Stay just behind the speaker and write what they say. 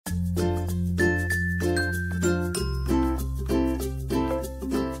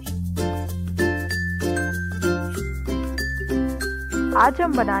आज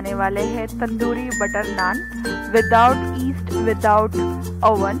हम बनाने वाले हैं तंदूरी बटर नान विदाउट ईस्ट विदाउट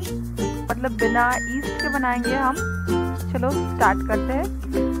ओवन, मतलब बिना ईस्ट के बनाएंगे हम। चलो स्टार्ट करते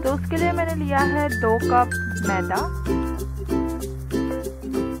हैं। तो उसके लिए मैंने लिया है 2 कप मैदा,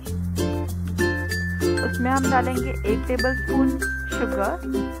 उसमें हम डालेंगे 1 टेबलस्पून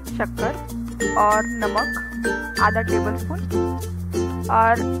शक्कर और नमक आधा टेबलस्पून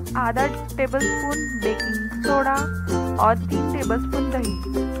और आधा टेबलस्पून बेकिंग सोडा और 3 टेबलस्पून दही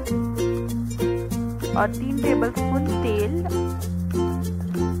और 3 टेबलस्पून तेल।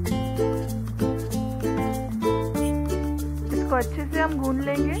 इसको अच्छे से हम गूंद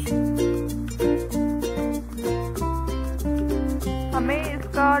लेंगे। हमें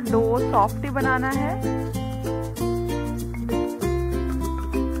इसका डो सॉफ्ट ही बनाना है।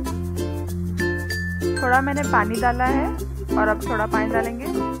 थोड़ा मैंने पानी डाला है और अब थोड़ा पानी डालेंगे।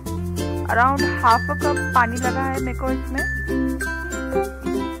 अराउंड हाफ अ कप पानी लगा है मेरे को इसमें।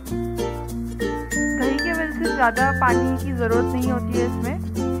 दही के वजह से ज़्यादा पानी की ज़रूरत नहीं होती है इसमें।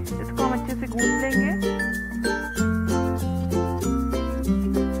 इसको हम अच्छे से गूंद लेंगे।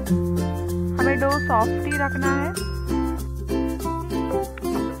 हमें डो सॉफ्ट ही रखना है।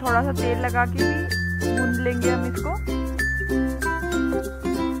 थोड़ा सा तेल लगा के भी गूंद लेंगे हम इसको।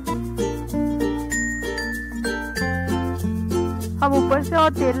 हम ऊपर से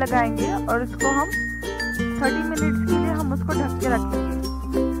और तेल लगाएंगे और इसको हम 30 मिनट्स के लिए हम उसको ढक के रखेंगे।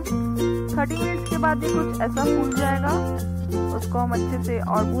 30 मिनट्स के बाद ये कुछ ऐसा फूल जाएगा, उसको हम अच्छे से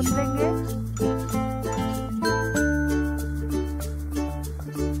और गूंद लेंगे।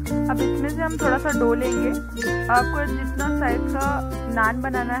 अब इसमें से हम थोड़ा सा डो लेंगे। आपको जितना साइज का नान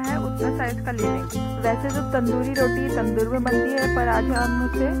बनाना है उतना साइज का ले लेंगे। वैसे तो तंदूरी रोटी तंदूर में बनती है, पर आज हम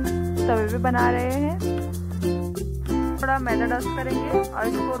उसे तवे पे बना रहे हैं। थोड़ा मैदा डस्ट करेंगे और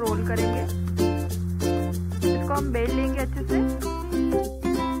इसको रोल करेंगे। इसको हम बेल लेंगे अच्छे से।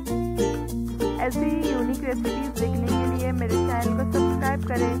 ऐसी यूनिक रेसिपीज देखने के लिए मेरे चैनल को सब्सक्राइब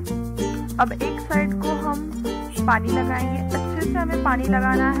करें। अब एक साइड को हम पानी लगाएंगे। अच्छे से हमें पानी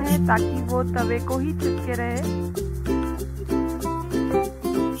लगाना है ताकि वो तवे को ही चिपके रहे।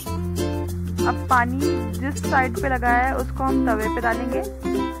 अब पानी जिस साइड पे लगाया है उसको हम तवे पे डालेंगे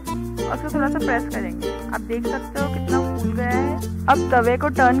और उसको थोड़ा सा प्रेस करेंगे। आप देख सकते हो कितना फूल गया है। अब तवे को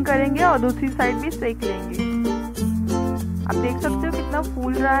टर्न करेंगे और दूसरी साइड भी सेक लेंगे। आप देख सकते हो कितना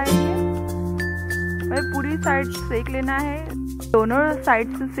फूल रहा है ये। हमें पूरी साइड सेक लेना है। दोनों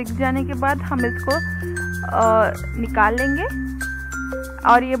साइड से सिक जाने के बाद हम इसको निकाल लेंगे।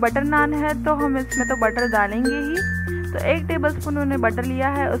 और ये बटर नान है तो हम इसमें तो बटर डालेंगे ही। तो 1 टेबलस्पून मैंने बटर लिया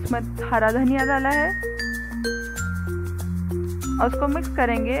है, उसमें हरा धनिया डाला है और उसको मिक्स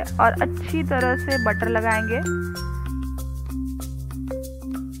करेंगे और अच्छी तरह से बटर लगाएंगे।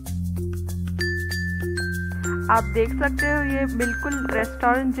 आप देख सकते हो ये बिल्कुल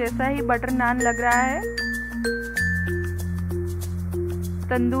रेस्टोरेंट जैसा ही बटर नान लग रहा है।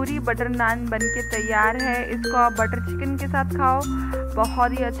 तंदूरी बटर नान बनके तैयार है। इसको आप बटर चिकन के साथ खाओ,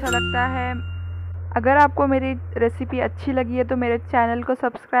 बहुत ही अच्छा लगता है। अगर आपको मेरी रेसिपी अच्छी लगी है तो मेरे चैनल को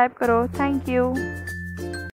सब्सक्राइब करो। Thank you.